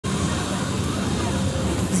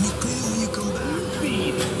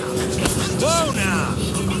go now!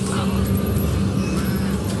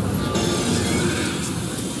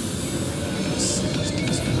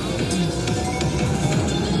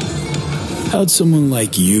 How'd someone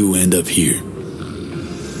like you end up here?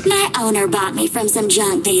 My owner bought me from some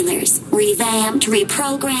junk dealers, revamped,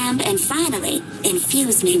 reprogrammed, and finally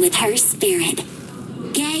infused me with her spirit.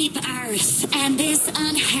 Gave Earth and this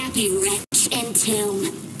unhappy wretch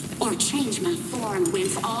entomb, or change my form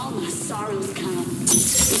whence all my sorrows come.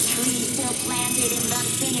 The tree still planted in the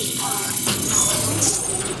unfinished part,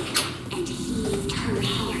 and heaved her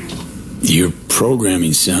heart. Your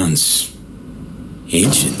programming sounds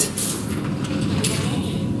ancient.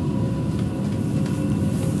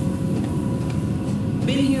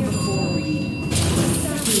 Been here before, Reed.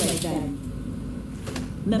 Exactly like then.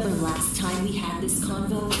 Remember last time we had this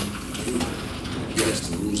convo? Yes,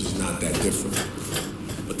 the rules is not that different.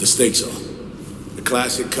 But the stakes are. The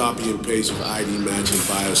classic copy and paste of ID matching,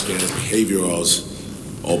 bioscans,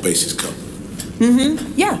 behaviorals, all bases covered.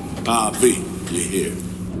 Mm-hmm, yeah. V, you're here.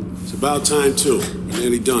 It's about time, too. We're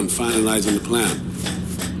nearly done finalizing the plan.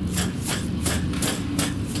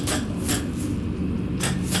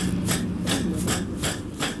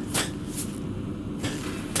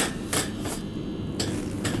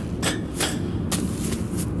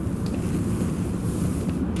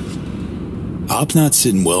 Op not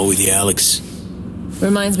sitting well with you, Alex?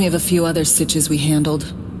 Reminds me of a few other stitches we handled.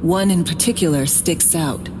 One in particular sticks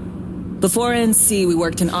out. Before NC, we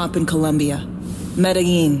worked in Op in Colombia.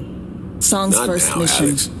 Medellin. Song's Not first now, mission.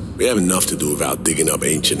 Alex. We have enough to do without digging up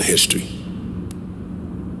ancient history.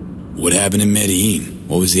 What happened in Medellin?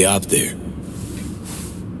 What was the op there?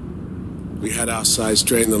 We had our sights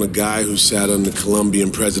straightened on a guy who sat on the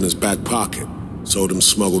Colombian president's back pocket. Sold him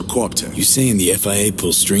smuggled corp tech. You saying the FIA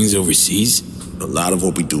pulls strings overseas? A lot of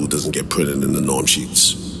what we do doesn't get printed in the norm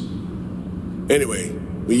sheets. Anyway,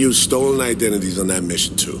 we used stolen identities on that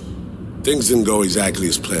mission too. Things didn't go exactly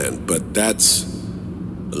as planned, but that's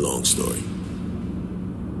a long story.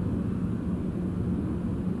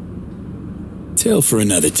 Tale for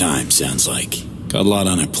another time, sounds like. Got a lot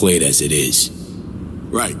on our plate as it is.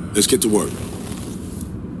 Right, let's get to work.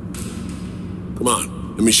 Come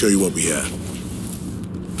on, let me show you what we have.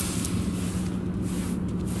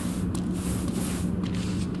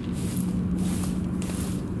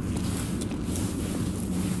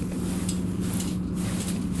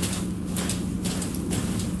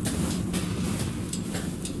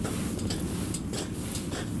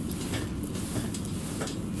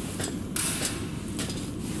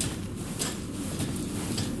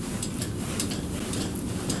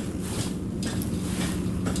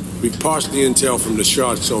 We've parsed the intel from the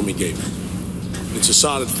shard Somi gave us. It's a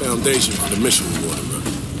solid foundation for the mission we want to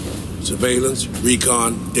run. Surveillance,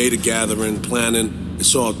 recon, data gathering, planning,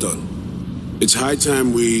 it's all done. It's high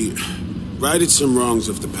time we righted some wrongs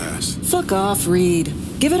of the past. Fuck off, Reed.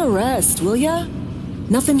 Give it a rest, will ya?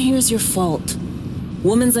 Nothing here's your fault.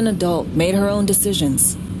 Woman's an adult, made her own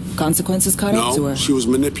decisions. Consequences caught up to her. No, she was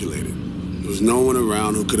manipulated. There was no one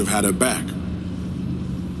around who could have had her back.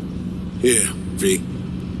 Here, V.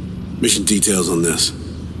 Mission details on this.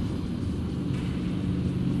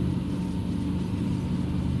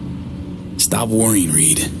 Stop worrying,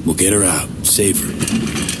 Reed. We'll get her out. Save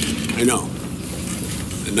her. I know.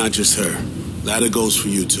 And not just her. Ladder goes for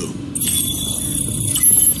you, too.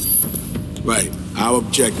 Right. Our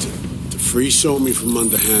objective. To free Somi from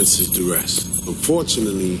under Hansen's duress.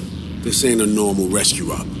 Unfortunately, this ain't a normal rescue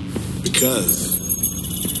op. Because...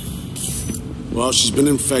 well, she's been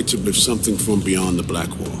infected with something from beyond the Black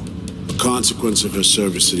Wall. A consequence of her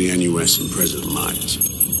service to the NUS and President Myers.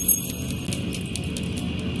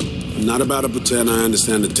 I'm not about to pretend I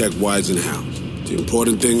understand the tech whys and hows. The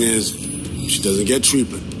important thing is, if she doesn't get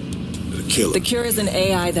treatment, it'll kill her. The cure is an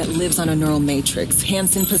AI that lives on a neural matrix.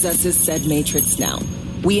 Hansen possesses said matrix now.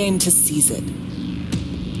 We aim to seize it.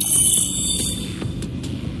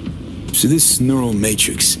 So this neural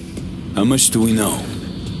matrix, how much do we know?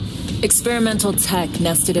 Experimental tech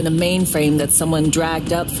nested in a mainframe that someone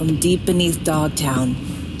dragged up from deep beneath Dogtown.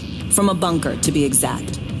 From a bunker, to be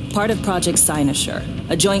exact. Part of Project Cynosure,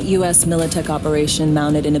 a joint U.S. Militech operation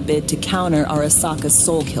mounted in a bid to counter Arasaka's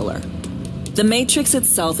soul killer. The Matrix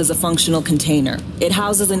itself is a functional container. It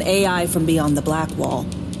houses an AI from beyond the Black Wall,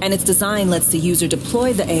 and its design lets the user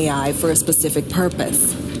deploy the AI for a specific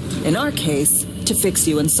purpose. In our case, to fix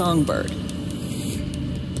you in Songbird.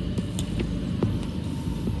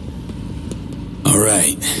 All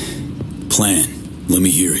right. Plan. Let me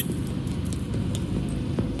hear it.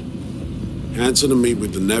 Hansen to meet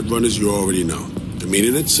with the Netrunners you already know. The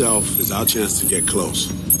meeting itself is our chance to get close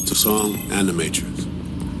to Song and the Matrix.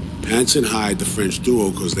 Hansen hired the French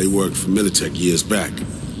duo because they worked for Militech years back.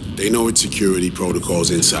 They know its security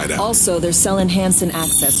protocols inside out. Also, they're selling Hansen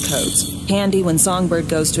access codes. Handy when Songbird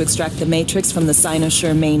goes to extract the Matrix from the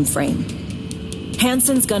Cynosure mainframe.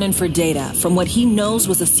 Hansen's gunning for data from what he knows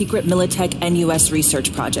was a secret Militech NUS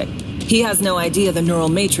research project. He has no idea the neural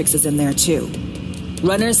matrix is in there, too.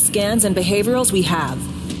 Runners, scans, and behaviorals we have.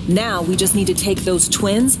 Now we just need to take those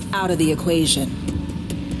twins out of the equation.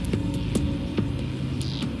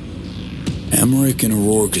 Emmerich and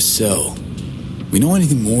Aurora Cassell. We know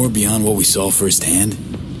anything more beyond what we saw firsthand?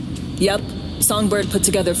 Yep. Songbird put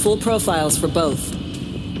together full profiles for both.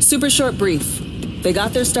 Super short brief. They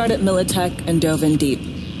got their start at Militech and dove in deep.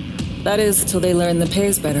 That is, till they learned the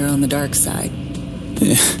pay's better on the dark side.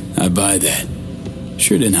 Yeah, I buy that.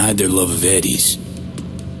 Sure didn't hide their love of Eddies.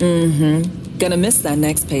 Mm-hmm. Gonna miss that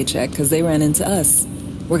next paycheck, because they ran into us.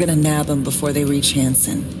 We're gonna nab them before they reach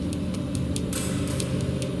Hansen.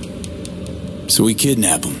 So we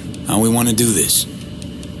kidnap them. How we want to do this?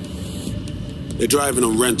 They're driving a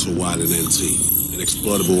rental while in NC, an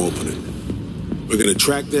exploitable opening. We're gonna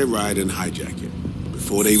track their ride and hijack it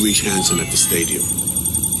before they reach Hansen at the stadium.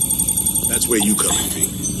 That's where you come in, V.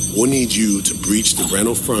 We'll need you to breach the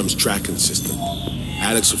rental firm's tracking system.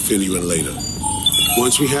 Alex will fill you in later.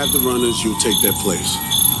 Once we have the runners, you'll take their place.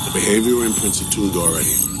 The behavioral imprints are tuned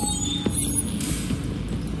already.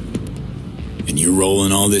 And you're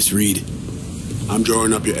rolling all this, Reed? I'm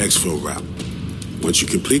drawing up your exfil route. Once you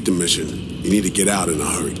complete the mission, you need to get out in a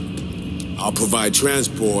hurry. I'll provide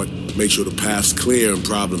transport, make sure the path's clear and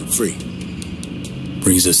problem-free.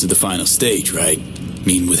 Brings us to the final stage, right?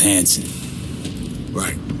 Meeting with Hansen.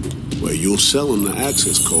 Right. Where you'll sell them the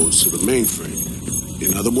access codes to the mainframe.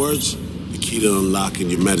 In other words, the key to unlocking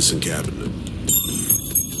your medicine cabinet.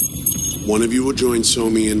 One of you will join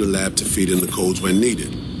Somi in the lab to feed in the codes when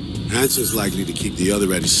needed. Hansen's likely to keep the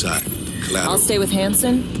other at his side. Collateral. I'll stay with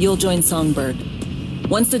Hansen, you'll join Songbird.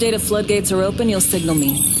 Once the data floodgates are open, you'll signal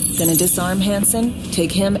me. Gonna disarm Hansen,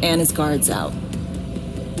 take him and his guards out.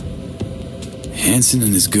 Hansen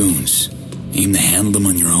and his goons. Aim to handle them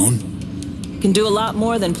on your own? Can do a lot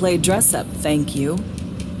more than play dress-up, thank you.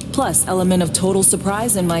 Plus, element of total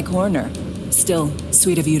surprise in my corner. Still,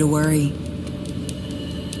 sweet of you to worry.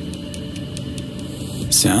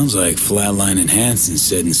 Sounds like Flatline and Hansen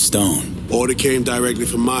set in stone. Order came directly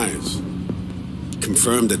from Myers.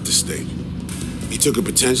 Confirmed at this stage. He took a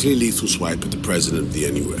potentially lethal swipe at the president of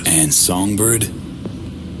the NUS. And Songbird?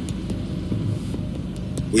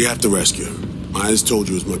 We have to rescue her. Myers told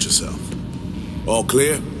you as much herself. All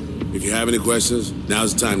clear? If you have any questions,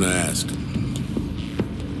 now's the time to ask.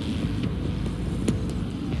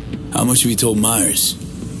 How much have you told Myers?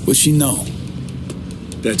 What's she know?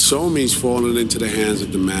 That Somi's fallen into the hands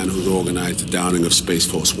of the man who's organized the downing of Space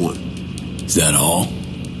Force One. Is that all?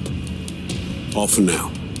 All for now.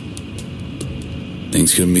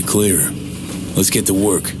 Things couldn't be clearer. Let's get to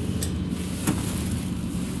work.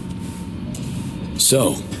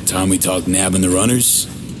 So, time we talk nabbing the runners?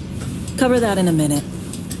 Cover that in a minute.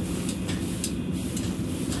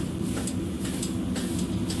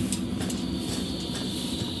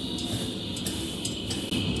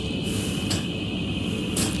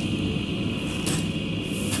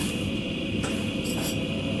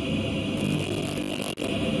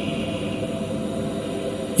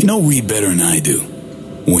 You know Reed better than I do.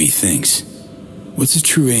 What he thinks. What's the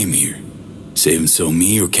true aim here? Saving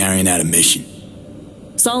Somi or carrying out a mission?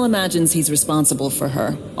 Saul imagines he's responsible for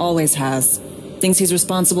her. Always has. Thinks he's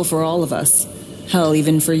responsible for all of us. Hell,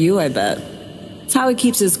 even for you, I bet. It's how he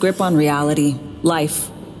keeps his grip on reality. Life.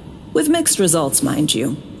 With mixed results, mind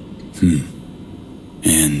you.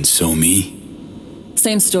 And Somi?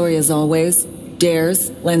 Same story as always. Dares,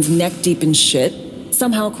 lands neck deep in shit,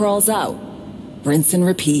 somehow crawls out. Rinse and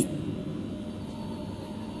repeat.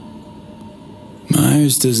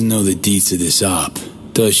 Myers doesn't know the deets of this op,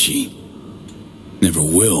 does she? Never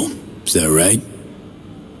will. Is that right?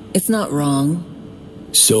 It's not wrong.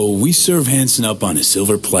 So we serve Hansen up on a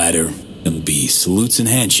silver platter. It'll be salutes and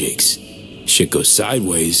handshakes. Shit goes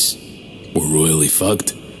sideways. We're royally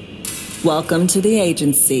fucked. Welcome to the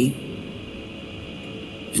agency.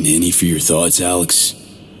 And any for your thoughts, Alex?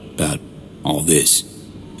 About all this?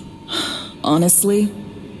 Honestly,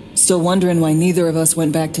 still wondering why neither of us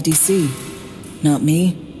went back to DC. Not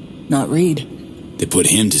me, not Reed. They put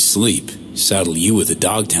him to sleep, saddle you with a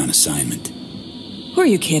Dogtown assignment. Who are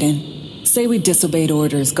you kidding? Say we disobeyed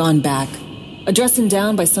orders, gone back. Addressing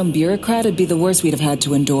down by some bureaucrat would be the worst we'd have had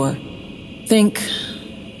to endure. Think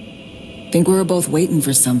we were both waiting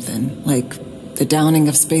for something, like the downing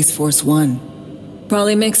of Space Force One.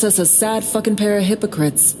 Probably makes us a sad fucking pair of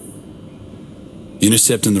hypocrites.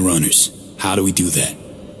 Intercepting the runners. How do we do that?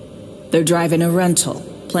 They're driving a rental.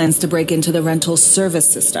 Plans to break into the rental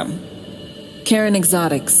service system. Karen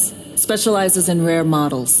Exotics specializes in rare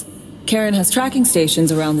models. Karen has tracking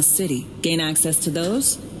stations around the city. Gain access to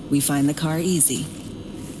those, we find the car easy.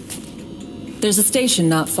 There's a station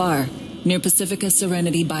not far, near Pacifica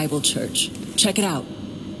Serenity Bible Church. Check it out.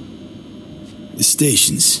 The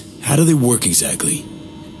stations, how do they work exactly?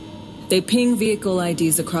 They ping vehicle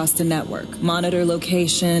IDs across the network, monitor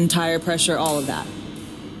location, tire pressure, all of that.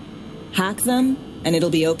 Hack them, and it'll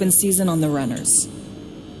be open season on the runners.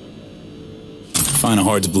 Find it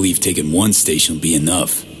hard to believe taking one station will be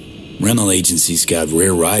enough. Rental agencies got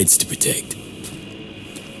rare rides to protect.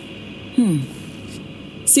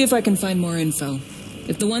 See if I can find more info.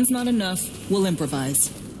 If the one's not enough, we'll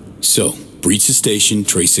improvise. So, breach the station,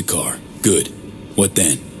 trace the car. Good. What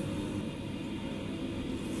then?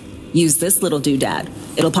 Use this little doodad.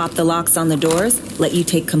 It'll pop the locks on the doors, let you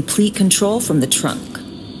take complete control from the trunk.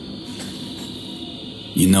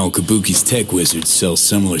 You know, Kabuki's tech wizards sell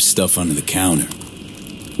similar stuff under the counter.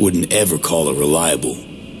 Wouldn't ever call it reliable.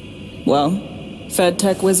 Well, Fed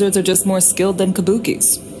tech wizards are just more skilled than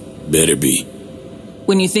Kabuki's. Better be.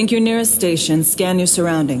 When you think you're near a station, scan your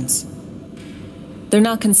surroundings. They're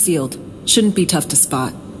not concealed. Shouldn't be tough to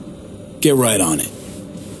spot. Get right on it.